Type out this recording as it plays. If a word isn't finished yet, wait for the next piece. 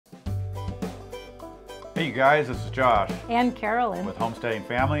Hey you guys, this is Josh and Carolyn with Homesteading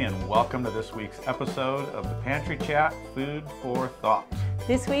Family, and welcome to this week's episode of the Pantry Chat, Food for Thought.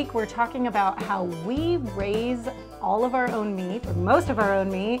 This week we're talking about how we raise all of our own meat, or most of our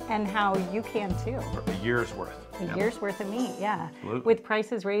own meat, and how you can too. A year's worth. A year's worth of meat, yeah. Absolutely. With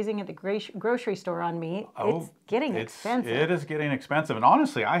prices raising at the grocery store on meat, it's getting expensive. It is getting expensive, and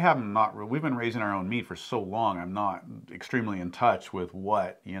honestly, we've been raising our own meat for so long, I'm not extremely in touch with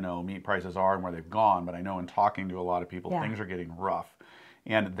what, meat prices are and where they've gone, but I know in talking to a lot of people, things are getting rough.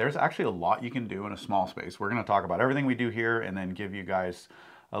 And there's actually a lot you can do in a small space. We're going to talk about everything we do here and then give you guys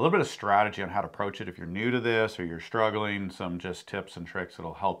a little bit of strategy on how to approach it if you're new to this or you're struggling, some just tips and tricks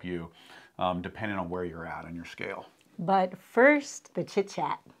that'll help you depending on where you're at on your scale. But first, the Chit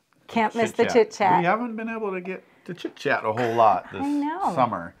Chat. Can't miss the Chit Chat. We haven't been able to get to Chit Chat a whole lot this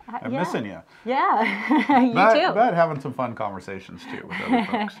summer. I'm missing you. Yeah, you too. But having some fun conversations too with other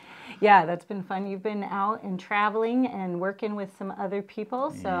folks. Yeah, that's been fun. You've been out and traveling and working with some other people.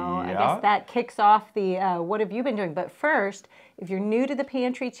 So I guess that kicks off the what have you been doing? But first, if you're new to the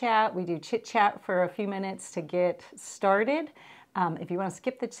Pantry Chat, we do Chit Chat for a few minutes to get started. If you want to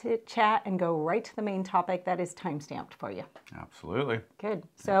skip the Chit Chat and go right to the main topic, that is time-stamped for you. Absolutely. Good.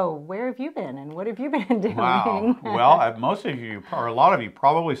 So where have you been and what have you been doing? Wow. Well, most of you, or a lot of you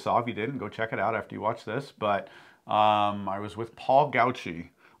probably saw, if you didn't, go check it out after you watch this. But I was with Paul Gauci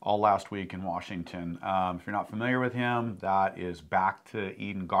all last week in Washington. If you're not familiar with him, that is Back to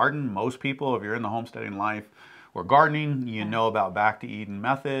Eden Garden. Most people, if you're in the homesteading life or gardening, you know about Back to Eden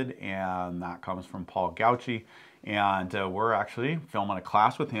method, and that comes from Paul Gauci. And we're actually filming a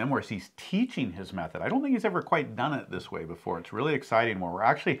class with him where he's teaching his method. I don't think he's ever quite done it this way before. It's really exciting where we're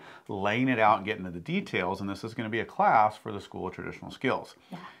actually laying it out and getting into the details, and this is going to be a class for the School of Traditional Skills.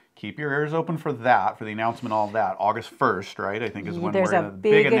 Yeah. Keep your ears open for that, for the announcement, all that. August 1st, right? I think is when there's we're a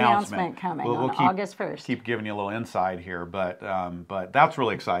big announcement coming on August 1st. Keep giving you a little insight here, but that's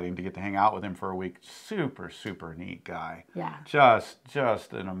really exciting to get to hang out with him for a week. Super, super neat guy. Yeah.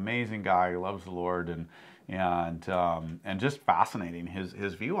 Just an amazing guy who loves the Lord and just fascinating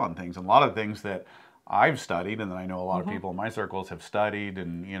his view on things. And a lot of things that I've studied and that I know a lot of people in my circles have studied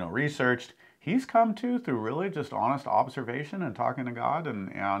and researched, he's come to through really just honest observation and talking to God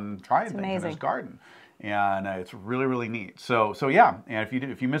and trying things in his garden. And it's really, really neat. So yeah, and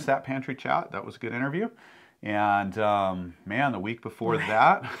if you missed that Pantry Chat, that was a good interview. And man, the week before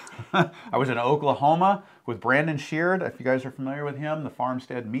that, I was in Oklahoma with Brandon Sheard. If you guys are familiar with him, the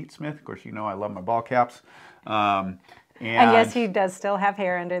farmstead meatsmith. Of course, I love my ball caps. And yes, he does still have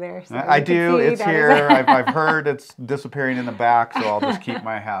hair under there. So I do. It's here. I've heard it's disappearing in the back, so I'll just keep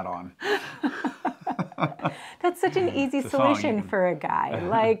my hat on. That's such an easy solution for a guy.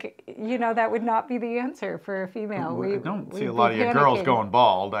 Like, that would not be the answer for a female. I don't see a lot of you girls going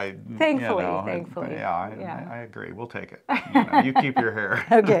bald. Thankfully. I agree. We'll take it. You keep your hair.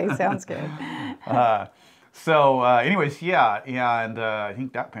 Okay, sounds good. Anyways, and I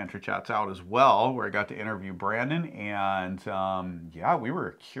think that Pantry Chat's out as well, where I got to interview Brandon, and we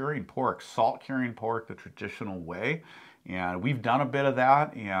were curing pork, salt curing pork the traditional way. And we've done a bit of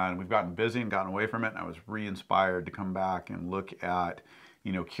that, and we've gotten busy and gotten away from it, and I was re-inspired to come back and look at,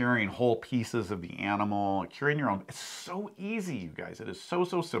 curing whole pieces of the animal, curing your own. It's so easy, you guys. It is so,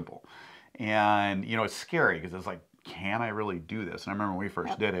 so simple. And, it's scary because it's like, can I really do this? And I remember when we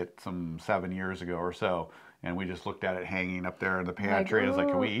first did it some 7 years ago or so, and we just looked at it hanging up there in the pantry. And it's like,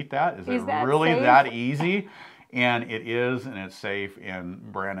 can we eat that? Is it really that easy? And it is, and it's safe,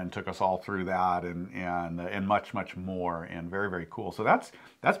 and Brandon took us all through that and much, much more, and very, very cool. So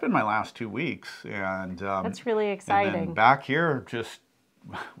that's been my last 2 weeks. And that's really exciting. And then back here, just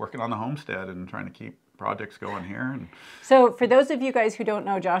working on the homestead and trying to keep projects going here. So for those of you guys who don't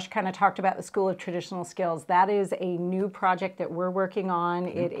know, Josh kind of talked about the School of Traditional Skills. That is a new project that we're working on.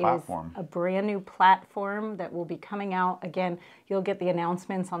 It is a brand new platform that will be coming out. Again, you'll get the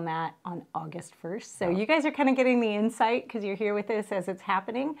announcements on that on August 1st. So you guys are kind of getting the insight because you're here with us as it's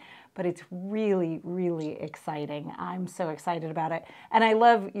happening. But it's really, really exciting. I'm so excited about it. And I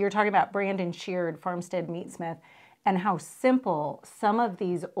love, you're talking about Brandon Sheard, Farmstead Meatsmith, and how simple some of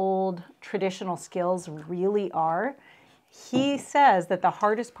these old traditional skills really are. He says that the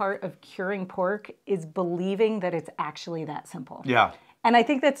hardest part of curing pork is believing that it's actually that simple. Yeah. And I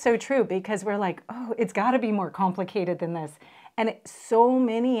think that's so true because we're like, oh, it's got to be more complicated than this. And so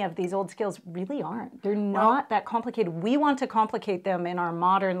many of these old skills really aren't. They're not that complicated. We want to complicate them in our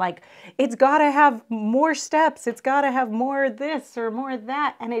modern, like, it's got to have more steps. It's got to have more this or more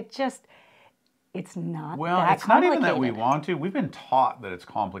that. And it's not that it's not even that we want to. We've been taught that it's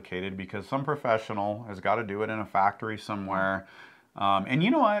complicated because some professional has got to do it in a factory somewhere. And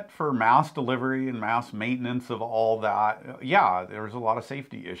you know what? For mass delivery and mass maintenance of all that, yeah, there's a lot of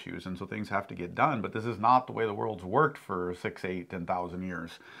safety issues, and so things have to get done. But this is not the way the world's worked for 6, 8, 10,000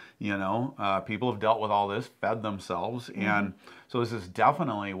 years. You know, people have dealt with all this, fed themselves, and so this is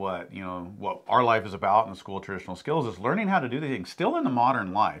definitely what what our life is about in the School of Traditional Skills is learning how to do these things still in the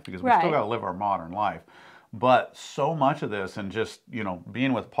modern life, because we still got to live our modern life. But so much of this, and just,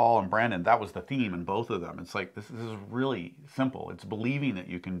 being with Paul and Brandon, that was the theme in both of them. It's like, this is really simple. It's believing that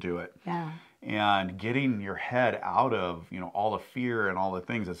you can do it. Yeah. And getting your head out of, all the fear and all the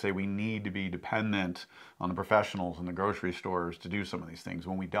things that say we need to be dependent on the professionals in the grocery stores to do some of these things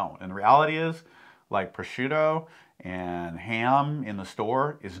when we don't. And the reality is, like, prosciutto and ham in the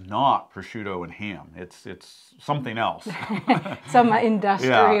store is not prosciutto and ham. It's something else. Some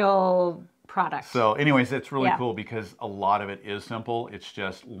industrial product. So anyways, it's really cool because a lot of it is simple. It's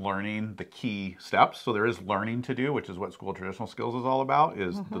just learning the key steps. So there is learning to do, which is what School of Traditional Skills is all about,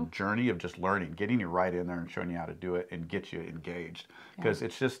 is the journey of just learning, getting you right in there and showing you how to do it and get you engaged. Because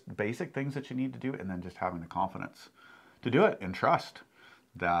it's just basic things that you need to do, and then just having the confidence to do it and trust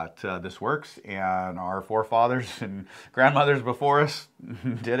that this works. And our forefathers and grandmothers before us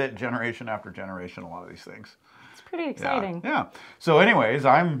did it generation after generation, a lot of these things. Pretty exciting. Yeah. So anyways,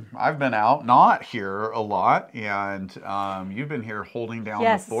 I've been out, not here a lot, and you've been here holding down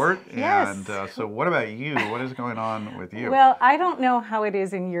the fort. And so what about you? What is going on with you? Well, I don't know how it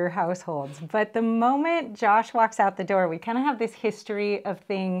is in your households, but the moment Josh walks out the door, we kind of have this history of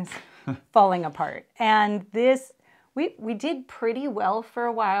things falling apart. And this, we did pretty well for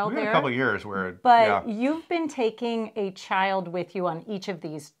a while there. We had a couple of years where, but you've been taking a child with you on each of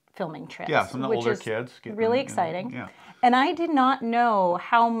these filming trips. Yeah, some of the older kids. Really exciting. And I did not know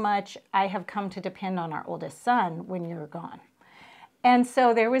how much I have come to depend on our oldest son when you're gone. And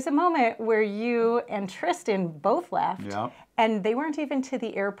so there was a moment where you and Tristan both left, and they weren't even to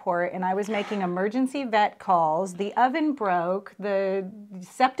the airport, and I was making emergency vet calls. The oven broke, the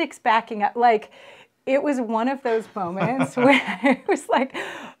septic's backing up. Like, it was one of those moments where it was like,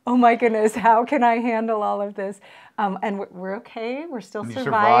 oh my goodness, how can I handle all of this? And we're okay. We're still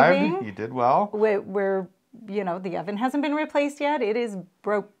surviving. You survived. You did well. We're the oven hasn't been replaced yet. It is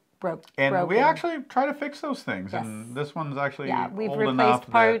broken. And we actually try to fix those things. Yes. And this one's actually we've old replaced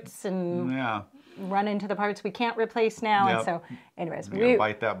parts that, and run into the parts we can't replace now. And so, anyways, we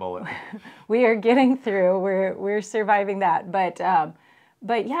bite that bullet. We are getting through. We're surviving that. But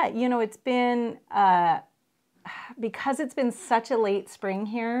yeah, it's been because it's been such a late spring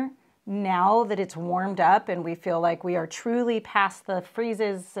here. Now that it's warmed up and we feel like we are truly past the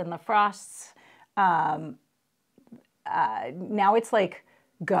freezes and the frosts, now it's like,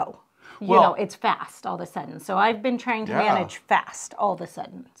 go. It's fast all of a sudden. So I've been trying to manage fast all of a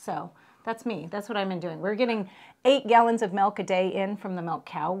sudden. So that's me. That's what I've been doing. We're getting 8 gallons of milk a day in from the milk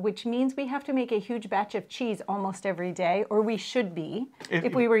cow, which means we have to make a huge batch of cheese almost every day, or we should be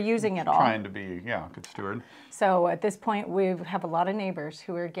if we were using it all. Trying to be, good steward. So at this point, we have a lot of neighbors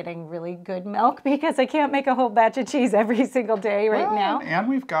who are getting really good milk because I can't make a whole batch of cheese every single day now.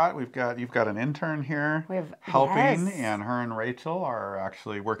 And you've got an intern here helping, and her and Rachel are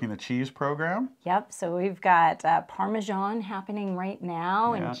actually working the cheese program. Yep. So we've got Parmesan happening right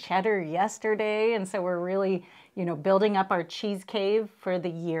now and cheddar yesterday, and so we're really building up our cheese cave for the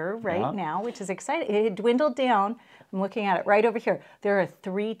year now, which is exciting. It dwindled down. I'm looking at it right over here. There are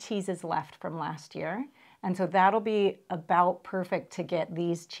 3 cheeses left from last year. And so that'll be about perfect to get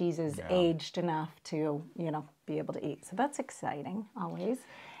these cheeses aged enough to, be able to eat. So that's exciting, always.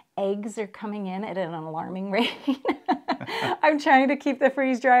 Eggs are coming in at an alarming rate. I'm trying to keep the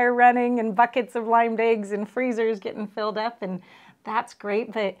freeze dryer running and buckets of limed eggs and freezers getting filled up, and that's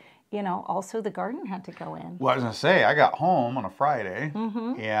great. But also the garden had to go in. Well, I was going to say, I got home on a Friday,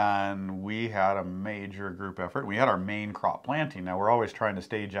 and we had a major group effort. We had our main crop planting. Now, we're always trying to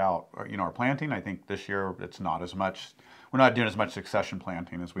stage out, our planting. I think this year it's not as much, we're not doing as much succession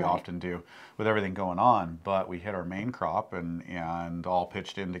planting as we often do with everything going on, but we hit our main crop and all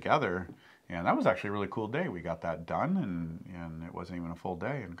pitched in together. And that was actually a really cool day. We got that done, and it wasn't even a full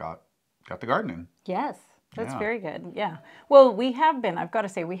day, and got the garden in. Yes. That's very good. Yeah. Well, I've got to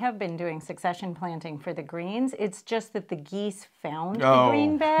say, we have been doing succession planting for the greens. It's just that the geese found the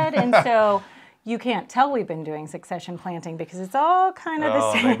green bed. And so, You can't tell we've been doing succession planting because it's all kind of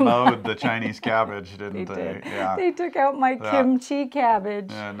the same. They mowed the Chinese cabbage, didn't they? Did. Yeah. They took out my kimchi cabbage.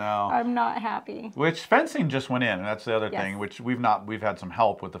 Yeah, no. I'm not happy. Which fencing just went in, and that's the other thing, which we've had some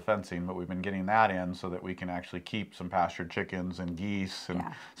help with the fencing, but we've been getting that in so that we can actually keep some pastured chickens and geese and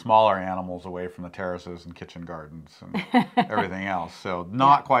smaller animals away from the terraces and kitchen gardens and everything else. So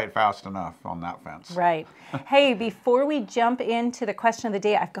not quite fast enough on that fence. Right. Hey, before we jump into the question of the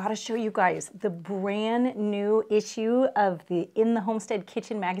day, I've got to show you guys the brand new issue of the In the Homestead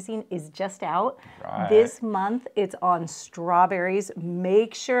Kitchen magazine is just out. Right. This month it's on strawberries.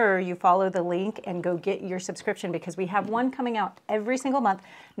 Make sure you follow the link and go get your subscription because we have one coming out every single month.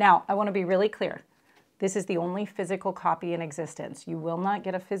 Now, I want to be really clear. This is the only physical copy in existence. You will not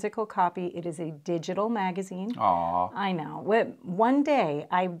get a physical copy. It is a digital magazine. Aww. I know. One day,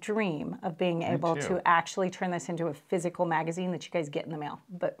 I dream of being able to actually turn this into a physical magazine that you guys get in the mail.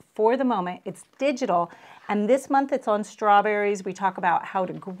 But for the moment, it's digital. And this month, it's on strawberries. We talk about how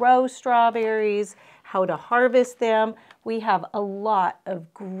to grow strawberries, how to harvest them. We have a lot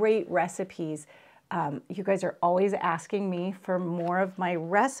of great recipes. You guys are always asking me for more of my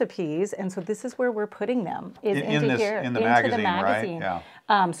recipes, and so this is where we're putting them, into the magazine. Right?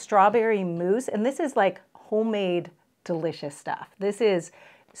 Yeah. Strawberry mousse, and this is like homemade delicious stuff. This is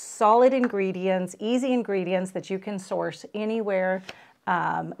solid ingredients, easy ingredients that you can source anywhere.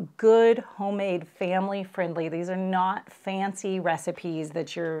 Good, homemade, family friendly. These are not fancy recipes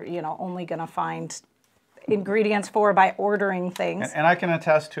that you're, only going to find ingredients for by ordering things. And I can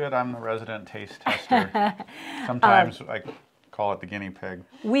attest to it. I'm the resident taste tester. Sometimes I call it the guinea pig.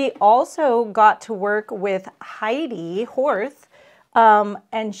 We also got to work with Heidi Horth,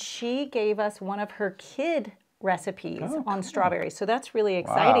 and she gave us one of her kid recipes on strawberries. So that's really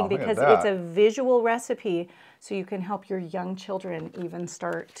exciting because it's a visual recipe, so you can help your young children even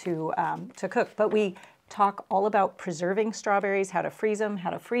start to cook. But we talk all about preserving strawberries, how to freeze them, how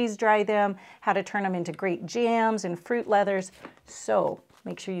to freeze dry them, how to turn them into great jams and fruit leathers. So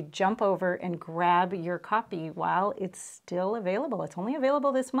make sure you jump over and grab your copy while it's still available. It's only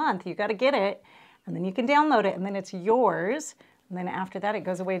available this month. You got to get it, and then you can download it, and then it's yours. And then after that, it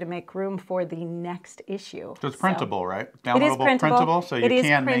goes away to make room for the next issue. So it's printable, right? Downloadable, it is printable. So you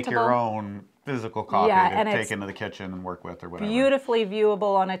can make your own physical copy to take into the kitchen and work with or whatever. Beautifully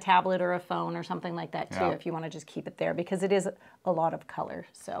viewable on a tablet or a phone or something like that too, if you want to just keep it there, because it is a lot of color.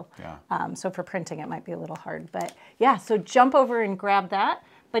 So, so for printing, it might be a little hard. But yeah, so jump over and grab that.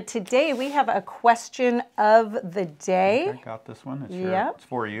 But today we have a question of the day. I got this one. It's, it's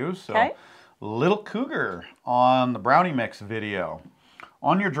for you. So, Little Cougar on the Brownie mix video.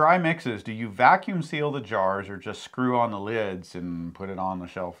 On your dry mixes, do you vacuum seal the jars or just screw on the lids and put it on the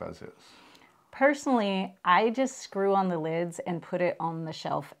shelf as is? Personally, I just screw on the lids and put it on the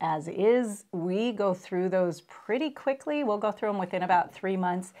shelf as is. We go through those pretty quickly. We'll go through them within about 3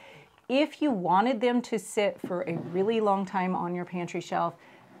 months. If you wanted them to sit for a really long time on your pantry shelf,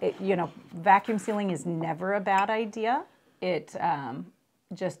 vacuum sealing is never a bad idea. It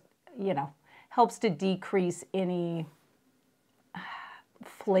just, helps to decrease any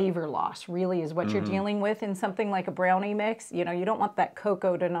flavor loss, really, is what you're dealing with in something like a brownie mix. You don't want that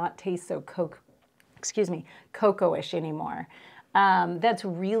cocoa to not taste so cocoa-ish anymore. That's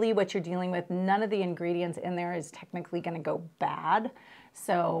really what you're dealing with. None of the ingredients in there is technically going to go bad.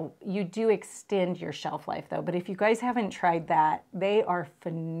 So you do extend your shelf life, though. But if you guys haven't tried that, they are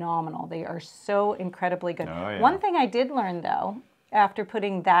phenomenal. They are so incredibly good. Oh, yeah. One thing I did learn, though, after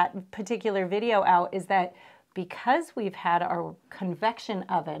putting that particular video out, is that because we've had our convection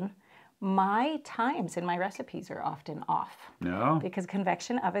oven, my times in my recipes are often off. No. Because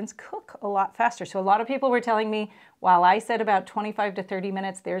convection ovens cook a lot faster. So a lot of people were telling me, while I said about 25 to 30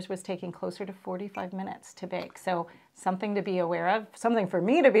 minutes, theirs was taking closer to 45 minutes to bake. So something to be aware of, something for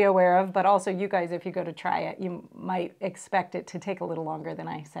me to be aware of, but also you guys, if you go to try it, you might expect it to take a little longer than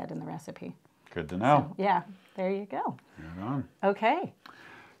I said in the recipe. Good to know. So, yeah, there you go. Right on. Okay.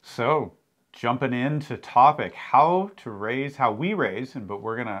 So, jumping into topic, how we raise, but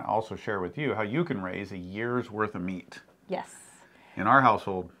we're going to also share with you how you can raise a year's worth of meat. Yes. In our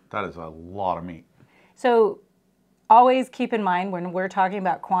household, that is a lot of meat. So, always keep in mind when we're talking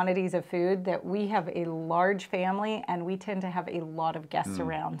about quantities of food that we have a large family and we tend to have a lot of guests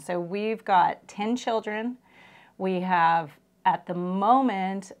around. So, we've got 10 children. We have, at the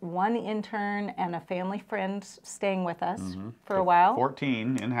moment, 1 intern and a family friend staying with us for a while.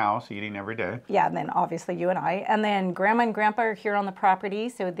 14 in-house, eating every day. Yeah, and then obviously you and I. And then Grandma and Grandpa are here on the property,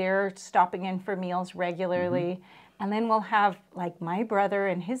 so they're stopping in for meals regularly. And then we'll have, like, my brother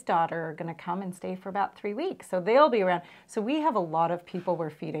and his daughter are going to come and stay for about 3 weeks. So they'll be around. So we have a lot of people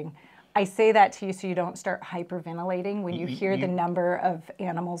we're feeding. I say that to you so you don't start hyperventilating when you hear the number of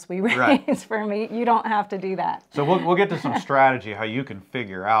animals we raise right. for meat. You don't have to do that. So we'll get to some strategy how you can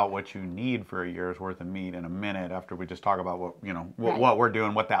figure out what you need for a year's worth of meat in a minute after we just talk about what what we're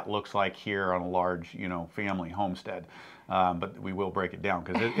doing, what that looks like here on a large family homestead. But we will break it down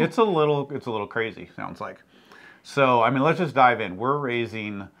because it's a little crazy. Sounds like. So I mean, let's just dive in. We're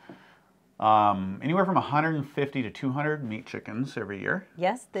raising anywhere from 150 to 200 meat chickens every year.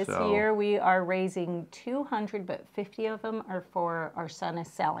 Yes, this year we are raising 200, but 50 of them are for our son is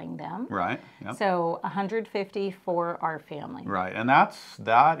selling them. Right. Yep. So 150 for our family. Right, and that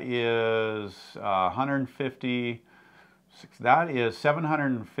is 150. That is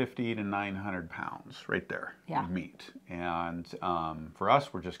 750 to 900 pounds right there of meat. And for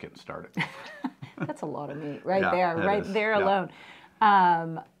us, we're just getting started. That's a lot of meat right there alone.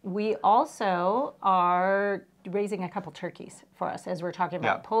 We also are raising a couple turkeys for us as we're talking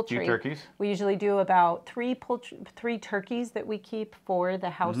about poultry. 2 turkeys. We usually do about three turkeys that we keep for the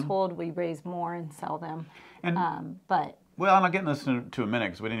household. We raise more and sell them. And, well, I'm not getting this to a minute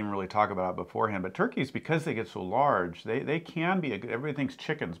because we didn't even really talk about it beforehand, but turkeys, because they get so large, they can be everything's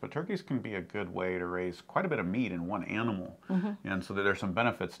chickens, but turkeys can be a good way to raise quite a bit of meat in one animal. And so there's some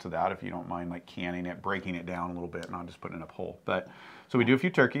benefits to that if you don't mind like canning it, breaking it down a little bit, not just putting it up whole. But so we do a few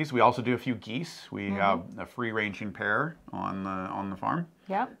turkeys. We also do a few geese. We have a free-ranging pair on the farm.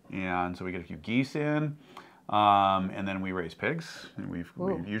 Yep. And so we get a few geese in. And then we raise pigs. And we've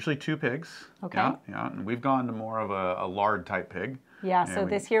usually 2 pigs. Okay. Yeah. And we've gone to more of a lard type pig. Yeah. So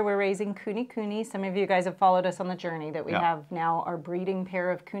this year we're raising Kune. Some of you guys have followed us on the journey that we have now our breeding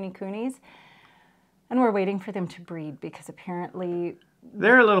pair of Kunis. And we're waiting for them to breed because apparently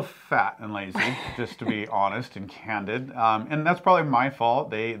they're a little fat and lazy, just to be honest and candid. And that's probably my fault.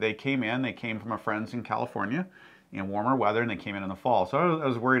 They came from our friends in California in warmer weather, and they came in the fall. So I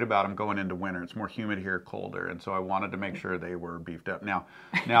was worried about them going into winter. It's more humid here, colder, and so I wanted to make sure they were beefed up. Now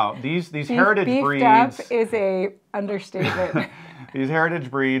these heritage breeds. Beefed up is a understatement. These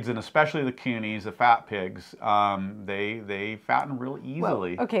heritage breeds, and especially the Kunis, the fat pigs, they fatten real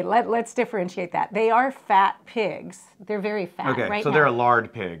easily. Well, okay, let's differentiate that. They are fat pigs. They're very fat right so now. they're a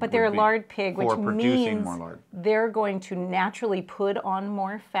lard pig. But they're a lard pig, which means more lard. They're going to naturally put on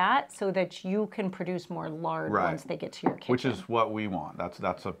more fat so that you can produce more lard once they get to your kitchen. Which is what we want.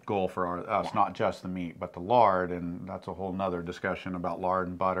 That's a goal for us, not just the meat, but the lard, and that's a whole nother discussion about lard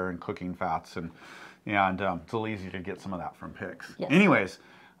and butter and cooking fats, and it's a little easier to get some of that from pigs. Yes. Anyways,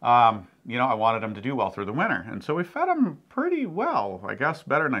 I wanted them to do well through the winter, and so we fed them pretty well, I guess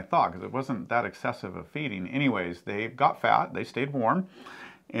better than I thought, because it wasn't that excessive of feeding. Anyways, they got fat, they stayed warm,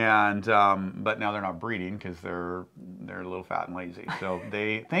 and but now they're not breeding because they're a little fat and lazy. So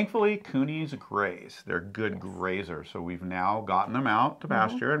thankfully, Kunis graze. They're good grazers. So we've now gotten them out to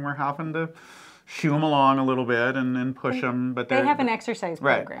pasture, and we're having to shoo them along a little bit and push them. But they have an exercise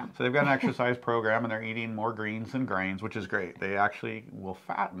program. Right. So they've got an exercise program, and they're eating more greens and grains, which is great. They actually will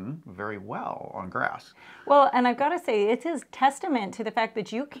fatten very well on grass. Well, and I've got to say, it is testament to the fact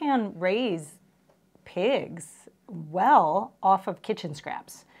that you can raise pigs well off of kitchen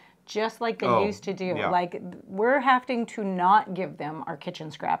scraps, just like they used to do. Like, we're having to not give them our kitchen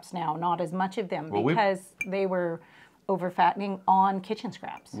scraps now, not as much of them, because they were over-fattening on kitchen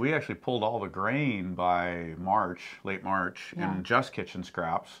scraps. We actually pulled all the grain by late March, in just kitchen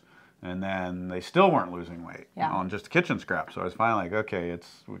scraps, and then they still weren't losing weight on just kitchen scraps. So I was finally like, okay,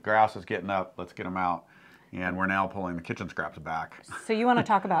 grass is getting up, let's get them out. And we're now pulling the kitchen scraps back. So you want to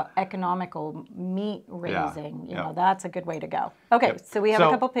talk about economical meat raising. You know, that's a good way to go. Okay, so we have a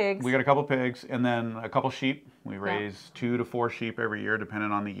couple pigs. We got a couple pigs and then a couple sheep. We raise 2 to 4 sheep every year,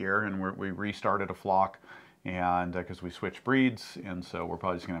 depending on the year. And we restarted a flock, and because we switched breeds. And so we're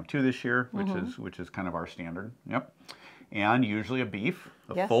probably just going to have 2 this year, which is kind of our standard. Yep. And usually a beef,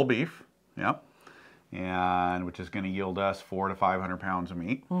 full beef. Yep. And which is going to yield us 400 to 500 pounds of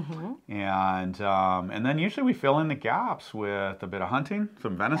meat. And then usually we fill in the gaps with a bit of hunting,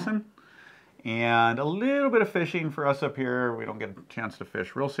 some venison, and a little bit of fishing for us up here. We don't get a chance to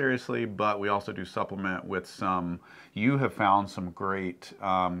fish real seriously, but we also do supplement with you have found some great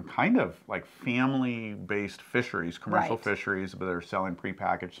kind of like family-based fisheries, commercial fisheries, but they're selling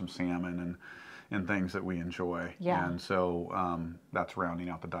prepackaged some salmon and things that we enjoy. And so that's rounding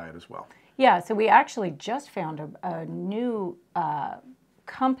out the diet as well. Yeah, so we actually just found a new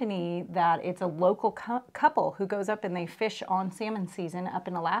company that it's a local couple who goes up and they fish on salmon season up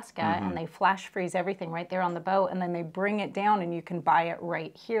in Alaska, and they flash freeze everything right there on the boat, and then they bring it down and you can buy it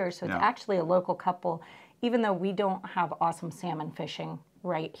right here. So it's actually a local couple, even though we don't have awesome salmon fishing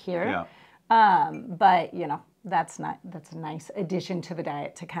right here. But, that's a nice addition to the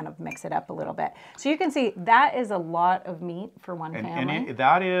diet to kind of mix it up a little bit. So you can see that is a lot of meat for one family. And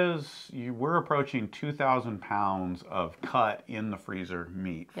that is, we're approaching 2,000 pounds of cut in the freezer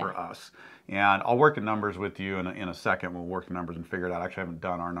meat for us. And I'll work the numbers with you in a second. We'll work the numbers and figure it out. Actually, I haven't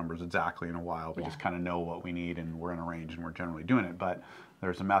done our numbers exactly in a while. We just kind of know what we need, and we're in a range, and we're generally doing it. But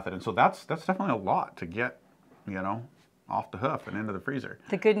there's a method. And so that's definitely a lot to get, you know, off the hoof and into the freezer.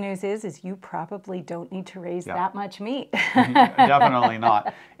 The good news is you probably don't need to raise that much meat. Definitely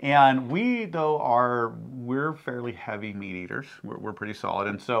not. And we, though, we're fairly heavy meat eaters. We're pretty solid.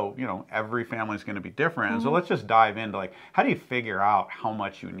 And so, you know, every family is going to be different. And so let's just dive into, like, how do you figure out how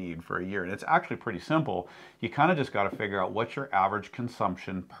much you need for a year? And it's actually pretty simple. You kind of just got to figure out what's your average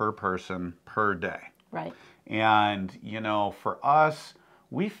consumption per person per day. Right. And, you know, for us,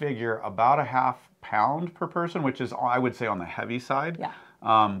 we figure about a half pound per person, which is, I would say, on the heavy side. Yeah.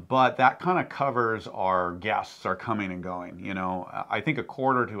 But that kind of covers our guests are coming and going. You know, I think a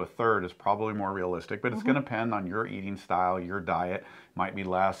quarter to a third is probably more realistic, but it's going to depend on your eating style, your diet. Might be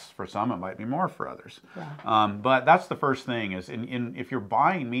less for some, it might be more for others. Yeah. But that's the first thing is, if you're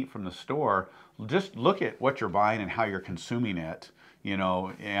buying meat from the store, just look at what you're buying and how you're consuming it. You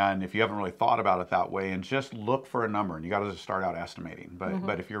know, and if you haven't really thought about it that way, and just look for a number, and you got to just start out estimating.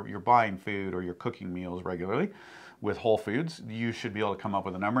 But if you're buying food or you're cooking meals regularly with whole foods, you should be able to come up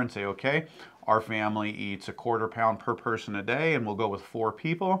with a number and say, okay, our family eats a quarter pound per person a day, and we'll go with 4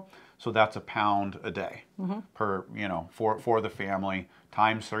 people, so that's a pound a day per, you know, for the family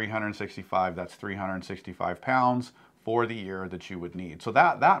times 365. That's 365 pounds for the year that you would need. So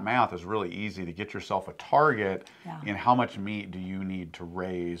that math is really easy to get yourself a target in how much meat do you need to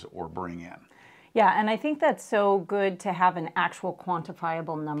raise or bring in. Yeah, and I think that's so good to have an actual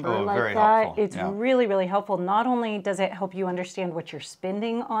quantifiable number like very that. helpful. It's really, really helpful. Not only does it help you understand what you're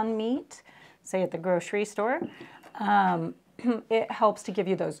spending on meat, say at the grocery store, it helps to give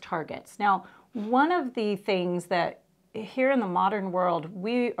you those targets. Now, one of the things that here in the modern world,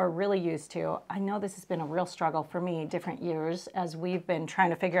 we are really used to, I know this has been a real struggle for me different years as we've been trying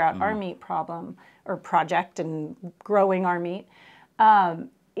to figure out our meat problem or project and growing our meat,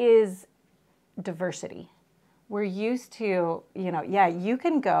 is diversity. We're used to, you know, you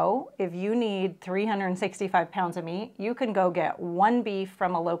can go, if you need 365 pounds of meat, you can go get one beef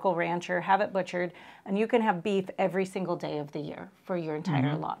from a local rancher, have it butchered, and you can have beef every single day of the year for your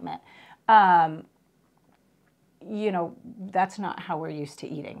entire allotment. You know, that's not how we're used to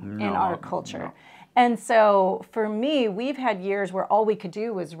eating in our culture. No. And so for me, we've had years where all we could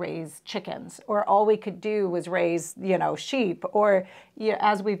do was raise chickens, or all we could do was raise, you know, sheep, or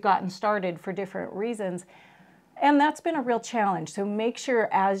as we've gotten started for different reasons. And that's been a real challenge. So make sure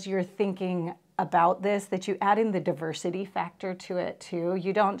as you're thinking about this that you add in the diversity factor to it too.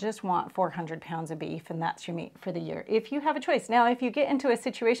 You don't just want 400 pounds of beef and that's your meat for the year. If you have a choice. Now, if you get into a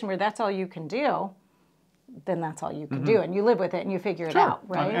situation where that's all you can do, then that's all you can do, and you live with it and you figure it out,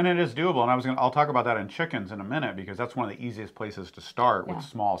 right? And it is doable. And I'll talk about that in chickens in a minute, because that's one of the easiest places to start with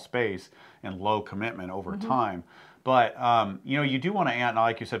small space and low commitment over time. But you know, you do want to add,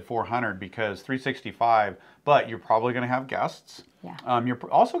 like you said, 400 because 365. But you're probably going to have guests. Yeah. You're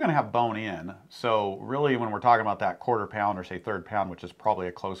also going to have bone in. So really, when we're talking about that quarter pound or say third pound, which is probably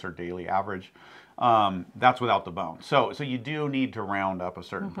a closer daily average, that's without the bone. So you do need to round up a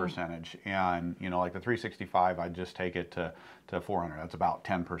certain percentage. And, you know, like the 365, I'd just take it to 400. That's about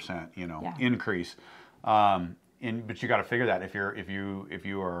 10%, you know, increase. But you got to figure that if you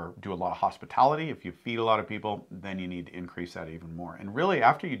do a lot of hospitality, if you feed a lot of people, then you need to increase that even more. And really,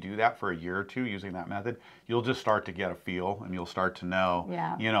 after you do that for a year or two using that method, you'll just start to get a feel, and you'll start to know,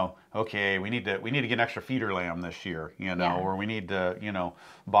 you know, okay, we need to get an extra feeder lamb this year, you know, or we need to, you know,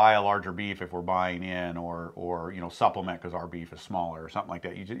 buy a larger beef if we're buying in, or you know, supplement because our beef is smaller or something like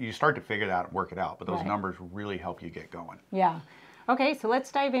that. You start to figure that out and work it out. But those numbers really help you get going. Yeah. Okay, so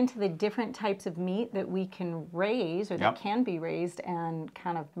let's dive into the different types of meat that we can raise, or that can be raised, and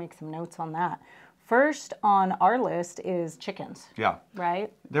kind of make some notes on that. First on our list is chickens. Yeah.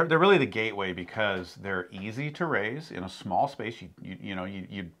 Right? They're really the gateway because they're easy to raise in a small space.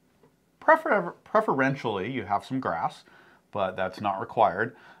 You preferentially you have some grass, but that's not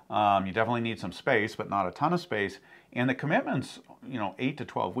required. You definitely need some space, but not a ton of space. And the commitment's, you know, 8 to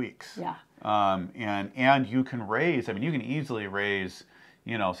 12 weeks. Yeah. And you can raise, I mean, you can easily raise,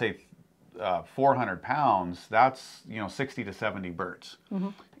 you know, say 400 pounds, that's, you know, 60 to 70 birds.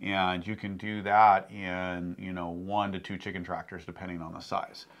 And you can do that in, 1 to 2 chicken tractors, depending on the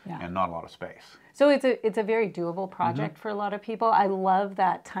size, and not a lot of space. So it's a very doable project for a lot of people. I love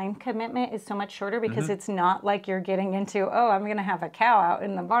that time commitment is so much shorter because it's not like you're getting into, oh, I'm going to have a cow out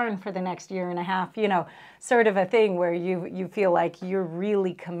in the barn for the next year and a half, sort of a thing where you feel like you're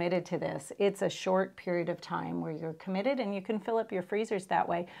really committed to this. It's a short period of time where you're committed and you can fill up your freezers that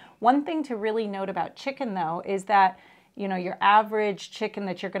way. One thing to really note about chicken, though, is that your average chicken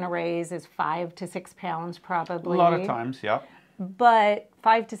that you're going to raise is 5 to 6 pounds probably. A lot of times, yeah. But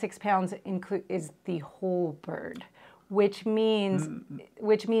 5 to 6 pounds is the whole bird, which means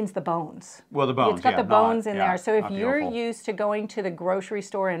the bones. Well, the bones, it's got the bones in there. So if you're awful. used to going to the grocery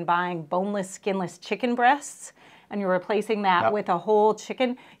store and buying boneless, skinless chicken breasts, and you're replacing that with a whole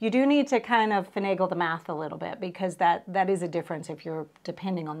chicken, you do need to kind of finagle the math a little bit because that is a difference if you're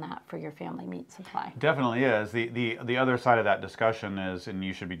depending on that for your family meat supply. Definitely is. The other side of that discussion is, and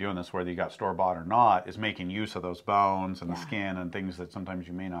you should be doing this whether you got store-bought or not, is making use of those bones and the skin and things that sometimes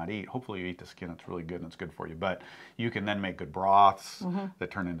you may not eat. Hopefully you eat the skin, it's really good and it's good for you. But you can then make good broths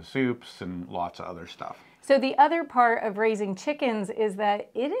that turn into soups and lots of other stuff. So the other part of raising chickens is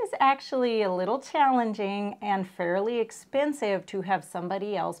that it is actually a little challenging and fairly expensive to have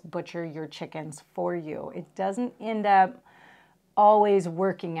somebody else butcher your chickens for you. It doesn't end up always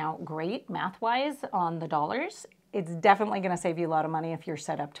working out great math-wise on the dollars. It's definitely going to save you a lot of money if you're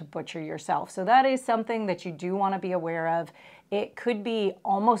set up to butcher yourself. So that is something that you do want to be aware of. It could be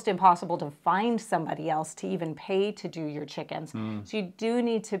almost impossible to find somebody else to even pay to do your chickens. So you do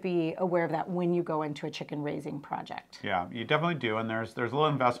need to be aware of that when you go into a chicken raising project. Yeah, you definitely do, and there's a little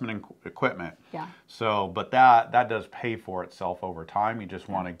investment in equipment. Yeah. So, but that does pay for itself over time. You just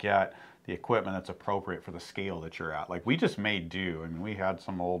want to get the equipment that's appropriate for the scale that you're at. Like we just made do. I mean, we had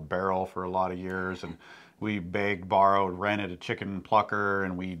some old barrel for a lot of years, and we begged, borrowed, rented a chicken plucker,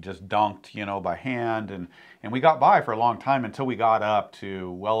 and we just dunked, by hand, and we got by for a long time until we got up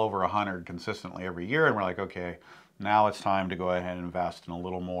to well over 100 consistently every year, and we're like, okay, now it's time to go ahead and invest in a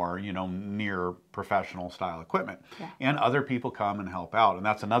little more, near professional style equipment. And other people come and help out, and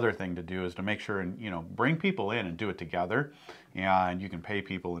that's another thing to do is to make sure and, bring people in and do it together, and you can pay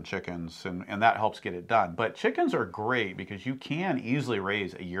people in chickens, and that helps get it done. But chickens are great because you can easily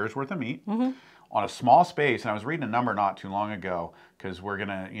raise a year's worth of meat on a small space. And I was reading a number not too long ago because we're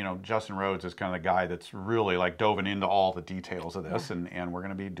gonna, Justin Rhodes is kind of the guy that's really like dove into all the details of this, and we're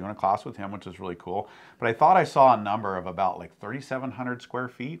gonna be doing a class with him, which is really cool. But I thought I saw a number of about like 3,700 square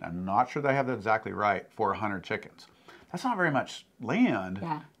feet. I'm not sure that I have that exactly right for 100 chickens. That's not very much land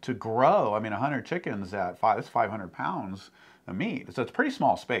to grow. I mean, 100 chickens that's 500 pounds of meat. So it's a pretty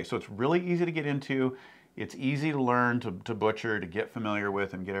small space. So it's really easy to get into. It's easy to learn, to butcher, to get familiar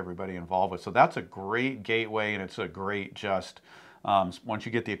with, and get everybody involved with. So that's a great gateway, and it's a great once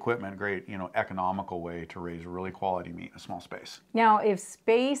you get the equipment, great, economical way to raise really quality meat in a small space. Now, if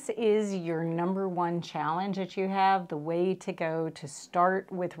space is your #1 challenge that you have, the way to go to start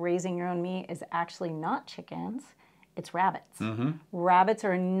with raising your own meat is actually not chickens, it's rabbits. Rabbits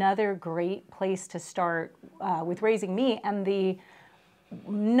are another great place to start with raising meat, and the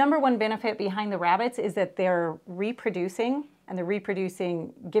 #1 benefit behind the rabbits is that they're reproducing, and they're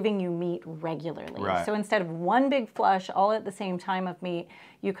reproducing giving you meat regularly. So instead of one big flush all at the same time of meat,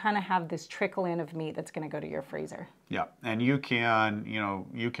 you kind of have this trickle in of meat that's going to go to your freezer. Yeah, and you can,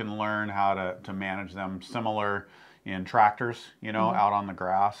 you can learn how to manage them similar in tractors, out on the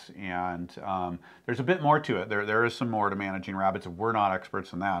grass, and there's a bit more to it. There is some more to managing rabbits. We're not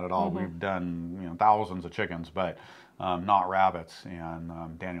experts in that at all. We've done, thousands of chickens, but not rabbits,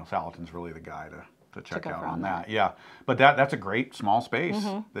 and Daniel Salatin's really the guy to check out on that. Yeah, but that's a great small space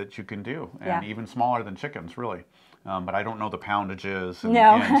that you can do, and even smaller than chickens, really. But I don't know the poundages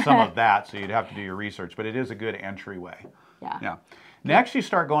and some of that, so you'd have to do your research. But it is a good entryway. Yeah. Next, you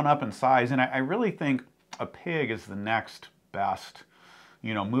start going up in size, and I really think a pig is the next best.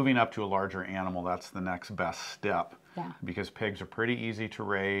 Moving up to a larger animal, that's the next best step. Because pigs are pretty easy to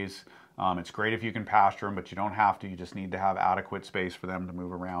raise. It's great if you can pasture them, but you don't have to. You just need to have adequate space for them to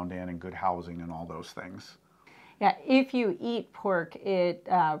move around in, and good housing and all those things. Yeah, if you eat pork,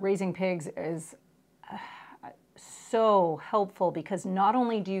 raising pigs is so helpful because not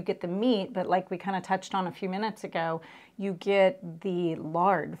only do you get the meat, but like we kind of touched on a few minutes ago, you get the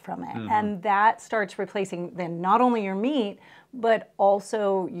lard from it. And that starts replacing then not only your meat, but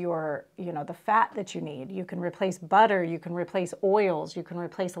also your, the fat that you need. You can replace butter, you can replace oils, you can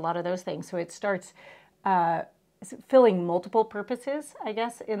replace a lot of those things. So it starts filling multiple purposes, I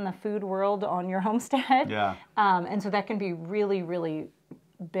guess, in the food world on your homestead. And so that can be really, really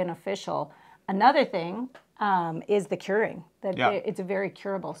beneficial. Another thing, is the curing. That it's very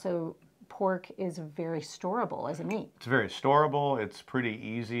curable. So pork is very storable as a meat. It's very storable. It's pretty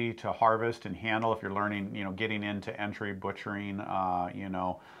easy to harvest and handle if you're learning, getting into entry butchering,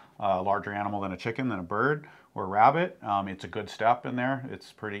 a larger animal than a chicken, than a bird or a rabbit. It's a good step in there.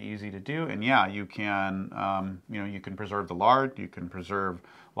 It's pretty easy to do. And yeah, you can, you can preserve the lard. You can preserve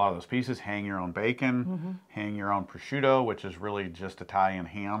a lot of those pieces, hang your own bacon, hang your own prosciutto, which is really just Italian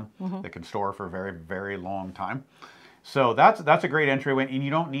ham that can store for a very, very long time. So that's a great entryway, and you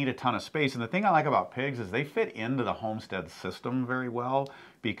don't need a ton of space. And the thing I like about pigs is they fit into the homestead system very well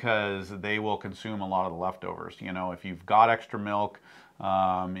because they will consume a lot of the leftovers. If you've got extra milk,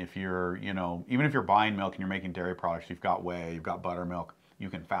 if you're, even if you're buying milk and you're making dairy products, you've got whey, you've got buttermilk, you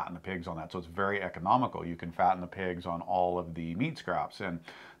can fatten the pigs on that. So it's very economical. You can fatten the pigs on all of the meat scraps. And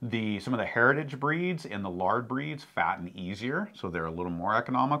some of the heritage breeds and the lard breeds fatten easier, so they're a little more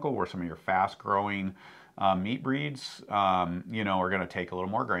economical, where some of your fast-growing meat breeds, are going to take a little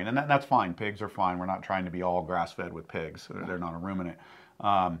more grain. And that's fine. Pigs are fine. We're not trying to be all grass-fed with pigs. They're not a ruminant.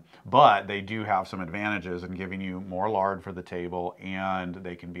 But they do have some advantages in giving you more lard for the table, and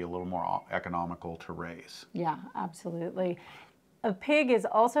they can be a little more economical to raise. Yeah, absolutely. A pig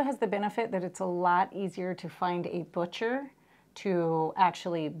also has the benefit that it's a lot easier to find a butcher to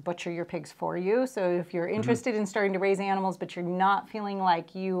actually butcher your pigs for you. So if you're interested in starting to raise animals, but you're not feeling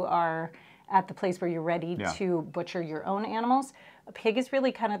like you are at the place where you're ready to butcher your own animals, a pig is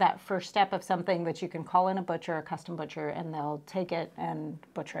really kind of that first step of something that you can call in a butcher, a custom butcher, and they'll take it and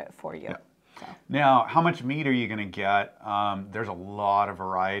butcher it for you. Yeah. So. Now, how much meat are you going to get? There's a lot of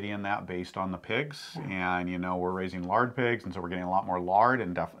variety in that based on the pigs. Yeah. And, we're raising lard pigs, and so we're getting a lot more lard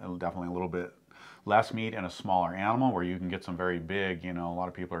and definitely a little bit less meat in a smaller animal, where you can get some very big, a lot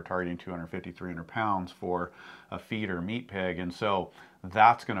of people are targeting 250, 300 pounds for a feeder meat pig. And so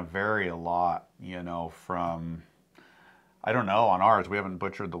that's going to vary a lot, from, I don't know, on ours, we haven't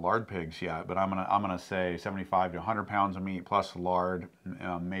butchered the lard pigs yet, but I'm gonna say 75 to 100 pounds of meat plus lard,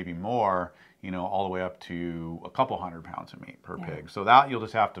 maybe more, all the way up to a couple 100 pounds of meat per pig. So that you'll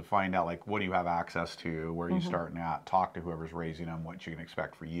just have to find out, like, what do you have access to, where are you starting at, talk to whoever's raising them, what you can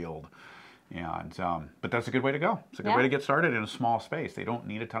expect for yield. And but that's a good way to go. It's a good way to get started in a small space. They don't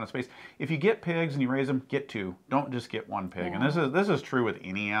need a ton of space. If you get pigs and you raise them, get two. Don't just get one pig. And this is true with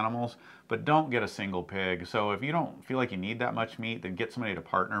any animals, but don't get a single pig. So if you don't feel like you need that much meat, then get somebody to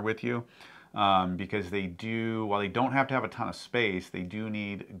partner with you, because they do, while they don't have to have a ton of space, they do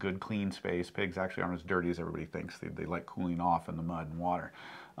need good, clean space. Pigs actually aren't as dirty as everybody thinks. They like cooling off in the mud and water.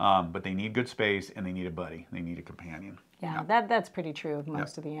 But they need good space, and they need a buddy. They need a companion. Yeah, that's pretty true of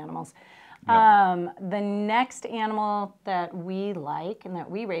most of the animals. The next animal that we like and that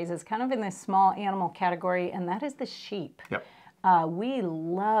we raise is kind of in this small animal category, and that is the sheep. Yep. We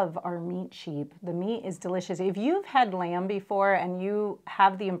love our meat sheep. The meat is delicious. If you've had lamb before and you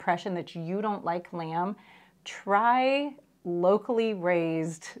have the impression that you don't like lamb, try locally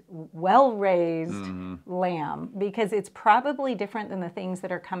raised, well-raised lamb, because it's probably different than the things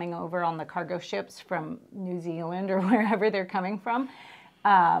that are coming over on the cargo ships from New Zealand or wherever they're coming from.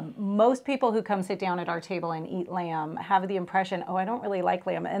 Most people who come sit down at our table and eat lamb have the impression, oh, I don't really like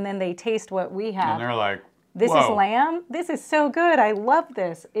lamb. And then they taste what we have. And they're like, this is lamb? This is so good. I love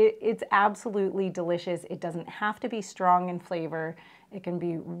this. It's absolutely delicious. It doesn't have to be strong in flavor. It can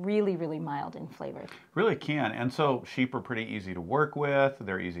be really, really mild in flavor. Really can. And so sheep are pretty easy to work with.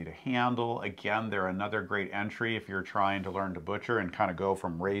 They're easy to handle. Again, they're another great entry if you're trying to learn to butcher and kind of go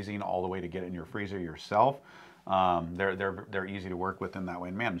from raising all the way to get it in your freezer yourself. They're easy to work with in that way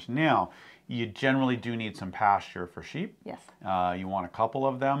and manage. Now, you generally do need some pasture for sheep. Yes. You want a couple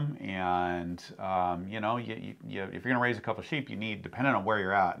of them, and if you're going to raise a couple of sheep, you need, depending on where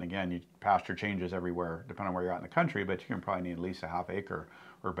you're at, and again, pasture changes everywhere depending on where you're at in the country, but you can probably need at least a half acre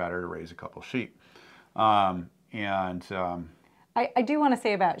or better to raise a couple of sheep. I do want to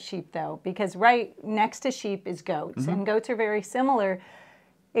say about sheep, though, because right next to sheep is goats, and goats are very similar.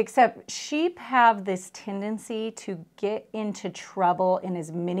 Except sheep have this tendency to get into trouble in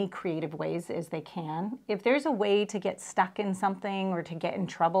as many creative ways as they can. If there's a way to get stuck in something or to get in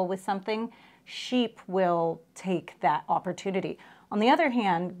trouble with something, sheep will take that opportunity. On the other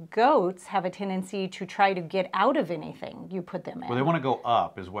hand, goats have a tendency to try to get out of anything you put them in. Well, they want to go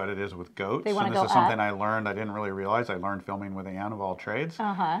up is what it is with goats. They want to go up. This is something I learned, I didn't really realize. I learned filming with Ann of all trades.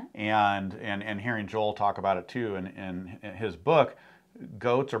 And hearing Joel talk about it too in his book.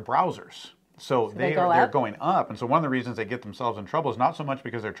 Goats are browsers. So they're going up. And so one of the reasons they get themselves in trouble is not so much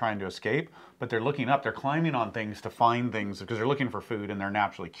because they're trying to escape, but they're looking up. They're climbing on things to find things because they're looking for food and they're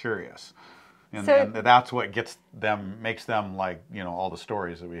naturally curious. And that's what makes them like, all the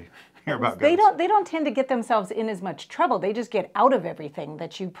stories that we hear about goats. They don't tend to get themselves in as much trouble. They just get out of everything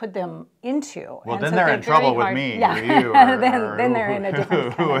that you put them into. Well, then they're in trouble with me or you then they're in a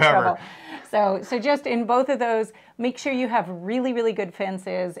different kind of trouble. So just in both of those, make sure you have really, really good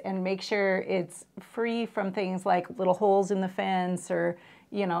fences and make sure it's free from things like little holes in the fence or,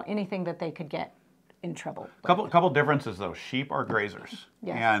 anything that they could get in trouble. Couple differences though. Sheep are grazers.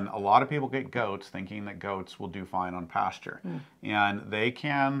 Yes. And a lot of people get goats thinking that goats will do fine on pasture. And they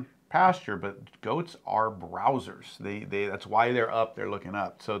can pasture, but goats are browsers. That's why they're up, they're looking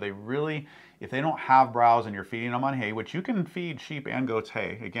up. So they really, if they don't have browse and you're feeding them on hay, which you can feed sheep and goats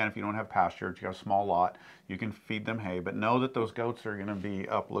hay. Again, if you don't have pasture, if you have a small lot, you can feed them hay, but know that those goats are going to be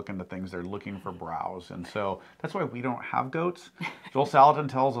up looking to things. They're looking for browse. And so that's why we don't have goats. Joel Salatin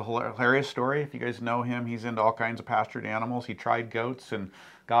tells a hilarious story. If you guys know him, he's into all kinds of pastured animals. He tried goats and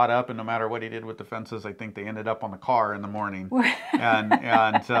got up, and no matter what he did with the fences, I think they ended up on the car in the morning. and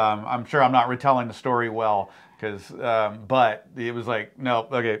I'm sure I'm not retelling the story well, but it was like, no,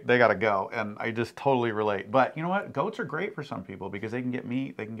 okay, they got to go. And I just totally relate. But you know what? Goats are great for some people because they can get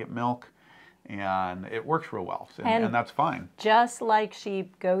meat, they can get milk, and it works real well. And that's fine. Just like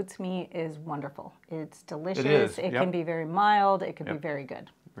sheep, goat's meat is wonderful. It's delicious. It is. It can be very mild. It can be very good.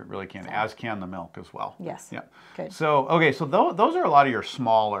 It really can, as can the milk as well. Yes. Yeah. Good. So, okay, so those are a lot of your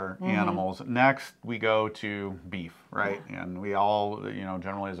smaller animals. Next, we go to beef, right? Yeah. And we all,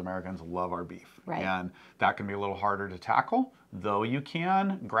 generally as Americans, love our beef. Right. And that can be a little harder to tackle, though you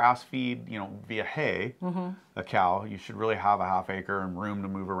can grass feed, via hay, a cow. You should really have a half acre and room to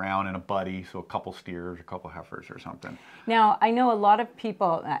move around in a buddy, so a couple steers, a couple heifers or something. Now, I know a lot of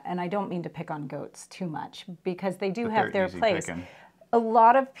people, and I don't mean to pick on goats too much, because they do have their place. Picking. A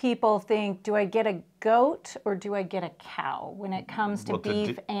lot of people think, do I get a goat or do I get a cow when it comes to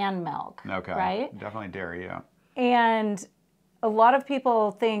beef and milk? Okay. Right? Definitely dairy, yeah. And a lot of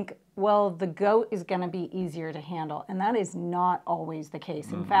people think, well, the goat is going to be easier to handle. And that is not always the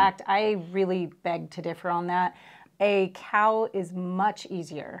case. In fact, I really beg to differ on that. A cow is much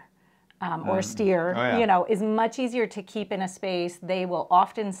easier. Or steer, is much easier to keep in a space. They will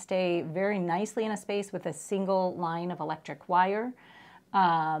often stay very nicely in a space with a single line of electric wire.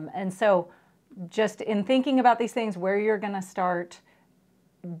 And so just in thinking about these things, where you're going to start,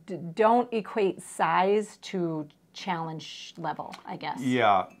 don't equate size to challenge level, I guess.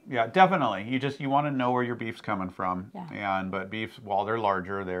 Yeah, definitely. You want to know where your beef's coming from. Yeah. But beefs, while they're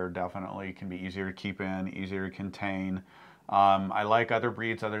larger, they're definitely can be easier to keep in, easier to contain. I like other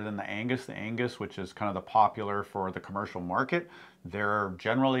breeds other than the Angus. The Angus, which is kind of the popular for the commercial market, they're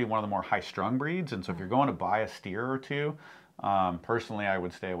generally one of the more high-strung breeds. And so if you're going to buy a steer or two, personally, I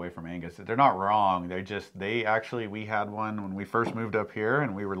would stay away from Angus. They're not wrong. We had one when we first moved up here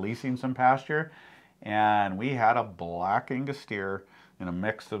and we were leasing some pasture, and we had a black Angus steer in a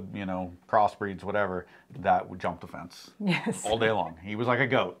mix of, crossbreeds, whatever, that would jump the fence. Yes. All day long. He was like a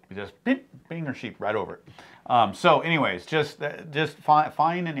goat. He just bing or sheep right over it. So anyways, just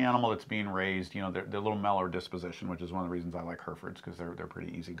find an animal that's being raised, they're a little mellower disposition, which is one of the reasons I like Herefords, because they're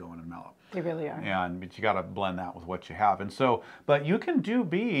pretty easygoing and mellow. They really are. But you got to blend that with what you have. And so, but you can do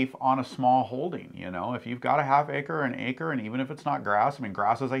beef on a small holding, if you've got a half acre, an acre, and even if it's not grass,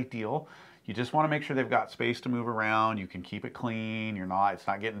 grass is ideal. You just want to make sure they've got space to move around. You can keep it clean. It's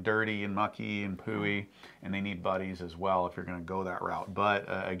not getting dirty and mucky and pooey, and they need buddies as well if you're going to go that route. But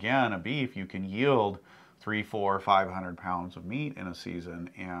again, a beef, you can yield 300, 400, 500 pounds of meat in a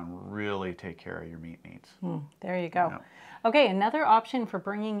season and really take care of your meat needs. There you go. Yeah. Okay, another option for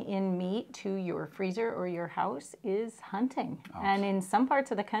bringing in meat to your freezer or your house is hunting. Awesome. And in some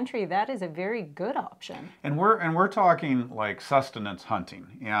parts of the country, that is a very good option. And we're talking like sustenance hunting.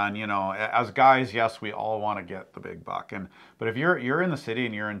 And as guys, yes, we all want to get the big buck. But if you're in the city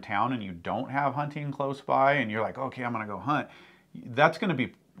and you're in town and you don't have hunting close by and you're like, okay, I'm going to go hunt, that's going to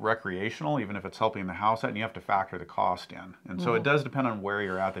be recreational, even if it's helping the house out, and you have to factor the cost in. And so it does depend on where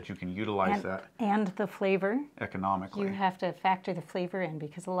you're at that you can utilize that. And the flavor. Economically. You have to factor the flavor in,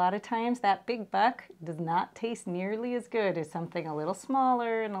 because a lot of times that big buck does not taste nearly as good as something a little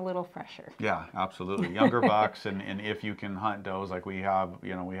smaller and a little fresher. Yeah, absolutely. Younger bucks, and if you can hunt does, like we have,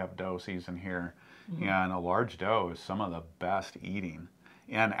 we have doe season here, and a large doe is some of the best eating.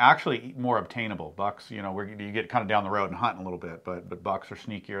 And actually more obtainable. Bucks, you get kind of down the road and hunting a little bit, but bucks are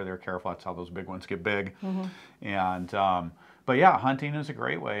sneakier. They're careful. That's how those big ones get big. And but But yeah, hunting is a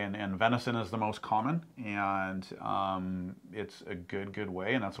great way, and venison is the most common, and it's a good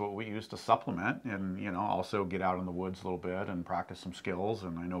way, and that's what we use to supplement, and you know, also get out in the woods a little bit and practice some skills.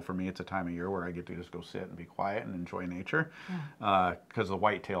 And I know for me, it's a time of year where I get to just go sit and be quiet and enjoy nature, because the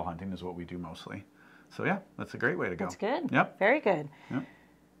whitetail hunting is what we do mostly. So yeah, that's a great way to go. That's good. Yep. Very good. Yep.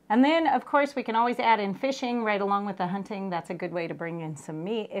 And then, of course, we can always add in fishing right along with the hunting. That's a good way to bring in some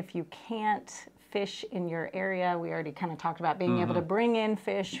meat. If you can't fish in your area, we already kind of talked about being able to bring in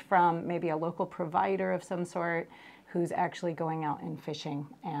fish from maybe a local provider of some sort who's actually going out and fishing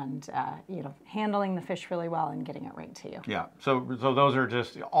and you know, handling the fish really well and getting it right to you. Yeah, so those are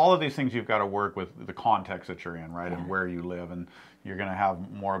just, all of these things you've got to work with the context that you're in, right, and where you live, and you're going to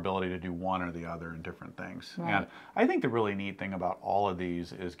have more ability to do one or the other in different things. Right. And I think the really neat thing about all of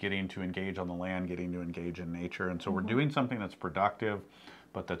these is getting to engage on the land, getting to engage in nature, and so we're doing something that's productive,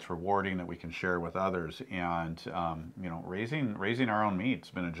 but that's rewarding, that we can share with others. And you know, raising our own meat's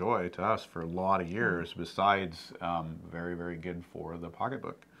been a joy to us for a lot of years, besides very good for the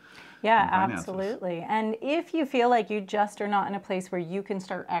pocketbook. Yeah, absolutely. And if you feel like you just are not in a place where you can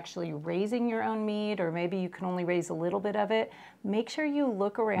start actually raising your own meat, or maybe you can only raise a little bit of it, make sure you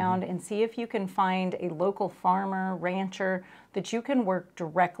look around and see if you can find a local farmer, rancher that you can work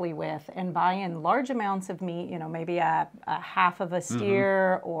directly with and buy in large amounts of meat, you know, maybe a half of a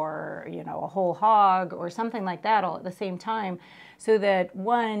steer or, you know, a whole hog or something like that all at the same time. So that,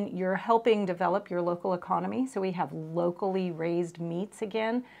 one, you're helping develop your local economy, so we have locally raised meats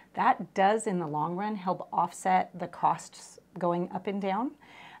again. That does, in the long run, help offset the costs going up and down.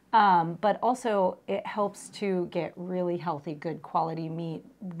 But also, it helps to get really healthy, good quality meat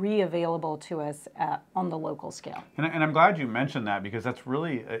re-available to us on the local scale. And I'm glad you mentioned that, because that's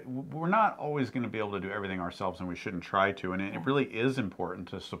really, we're not always going to be able to do everything ourselves, and we shouldn't try to. And it really is important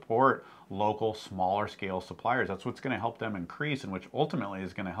to support local, smaller scale suppliers. That's what's going to help them increase, and which ultimately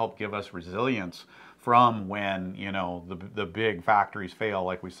is going to help give us resilience from when, you know, the big factories fail,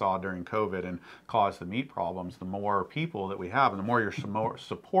 like we saw during COVID, and cause the meat problems. The more people that we have, and the more you're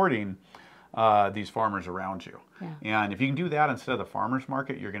supporting these farmers around you. Yeah. And if you can do that instead of the farmer's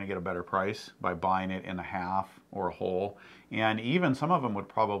market, you're going to get a better price by buying it in a half or a whole. And even some of them would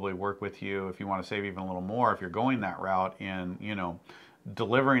probably work with you if you want to save even a little more, if you're going that route, in, you know,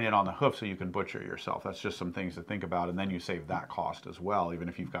 delivering it on the hoof so you can butcher it yourself. That's just some things to think about, and then you save that cost as well, even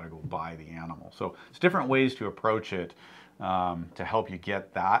if you've got to go buy the animal. So it's different ways to approach it to help you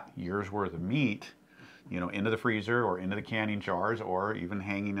get that year's worth of meat, you know, into the freezer or into the canning jars, or even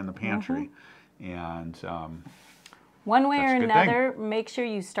hanging in the pantry. And one way or another, make sure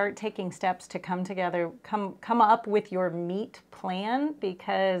you start taking steps to come together, come up with your meat plan,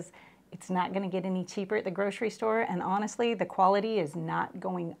 because it's not going to get any cheaper at the grocery store, and honestly, the quality is not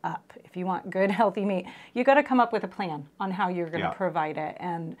going up. If you want good, healthy meat, you got to come up with a plan on how you're going to provide it.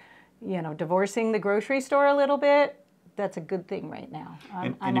 And, you know, divorcing the grocery store a little bit, that's a good thing right now.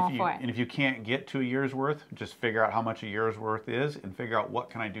 I'm all for it. And if you can't get to a year's worth, just figure out how much a year's worth is, and figure out, what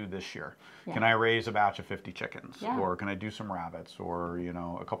can I do this year? Yeah. Can I raise a batch of 50 chickens? Yeah. Or can I do some rabbits, or, you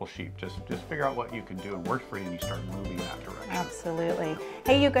know, a couple sheep? Just figure out what you can do and work for you, and you start moving that direction. Absolutely.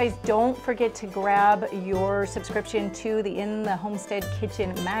 Hey, you guys, don't forget to grab your subscription to the In the Homestead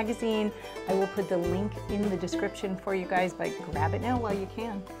Kitchen magazine. I will put the link in the description for you guys, but grab it now while you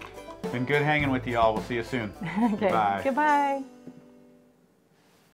can. Been good hanging with you all. We'll see you soon. Okay. Goodbye. Goodbye.